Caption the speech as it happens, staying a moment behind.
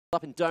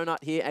up in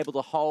Donut here, able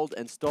to hold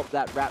and stop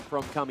that wrap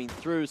from coming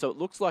through. So it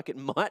looks like it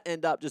might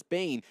end up just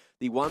being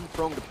the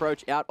one-pronged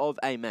approach out of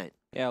A main.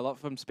 Yeah, a lot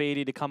from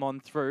Speedy to come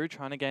on through,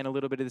 trying to gain a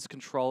little bit of this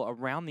control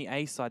around the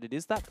A side. It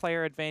is that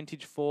player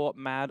advantage for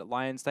Mad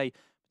Lions. They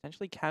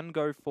potentially can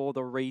go for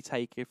the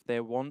retake if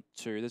they want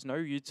to. There's no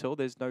util,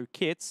 there's no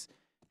kits.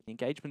 The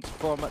engagements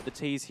from the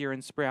T's here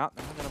in Sprout.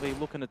 They're going to be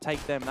looking to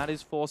take them. That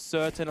is for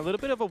certain. A little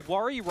bit of a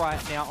worry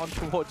right now on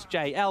towards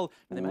JL.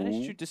 And they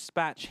managed to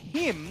dispatch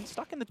him.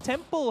 Stuck in the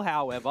temple,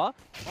 however.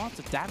 Lots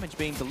of damage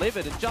being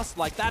delivered. And just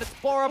like that, it's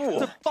b0RUP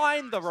to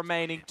find the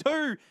remaining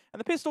two. And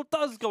the pistol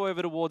does go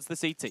over towards the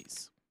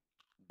CTs.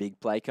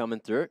 Big play coming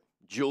through.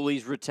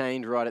 Julie's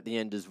retained right at the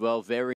end as well. Very